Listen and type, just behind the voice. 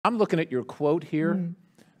I'm looking at your quote here,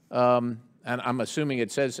 and I'm assuming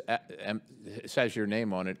it says your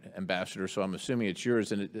name on it, Ambassador, so I'm assuming it's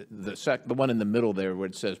yours. And the one in the middle there where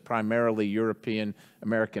it says primarily European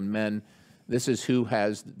American men, this is who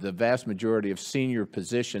has the vast majority of senior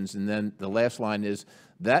positions. And then the last line is,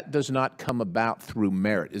 that does not come about through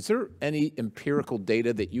merit. Is there any empirical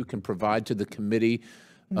data that you can provide to the committee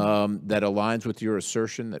that aligns with your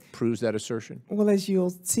assertion, that proves that assertion? Well, as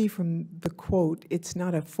you'll see from the quote, it's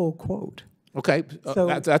not a full quote. Okay, So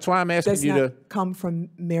that's why I'm asking you to. Does not come from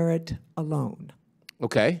merit alone.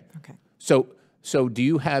 Okay. Okay. So do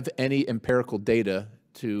you have any empirical data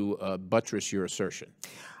to buttress your assertion?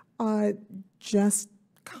 Just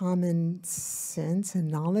common sense and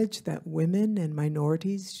knowledge that women and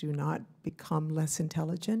minorities do not become less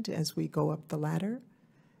intelligent as we go up the ladder,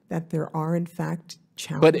 that there are, in fact,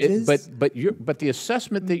 challenges. But the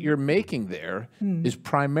assessment that you're making there is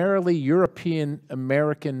primarily European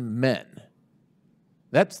American men.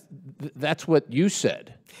 That's what you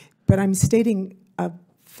said. But I'm stating a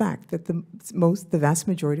fact that the vast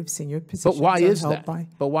majority of senior positions But why are is held that? by.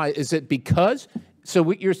 But why is it? Because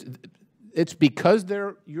it's because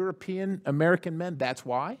they're European American men. That's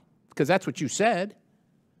why. Because that's what you said.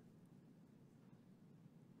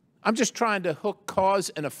 I'm just trying to hook cause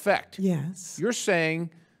and effect. Yes. You're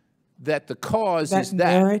saying that the cause is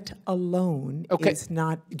that merit alone is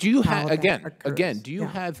not. Do you have again? Do you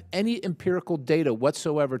have any empirical data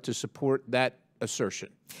whatsoever to support that assertion?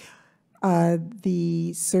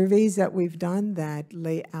 The surveys that we've done that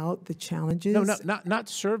lay out the challenges. No, not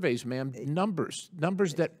surveys, ma'am. Numbers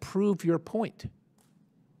that prove your point.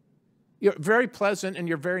 You're very pleasant and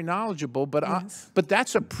you're very knowledgeable, but yes. But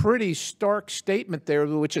that's a pretty stark statement there,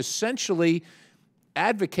 which essentially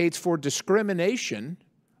advocates for discrimination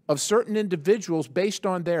of certain individuals based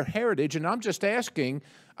on their heritage. And I'm just asking,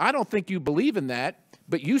 I don't think you believe in that,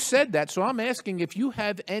 but you said that, so I'm asking if you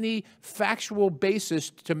have any factual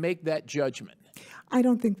basis to make that judgment. I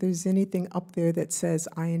don't think there's anything up there that says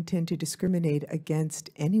I intend to discriminate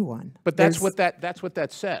against anyone. But that's what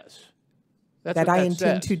that says. That's that what I that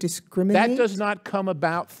intend says. to discriminate? That does not come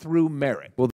about through merit. Well,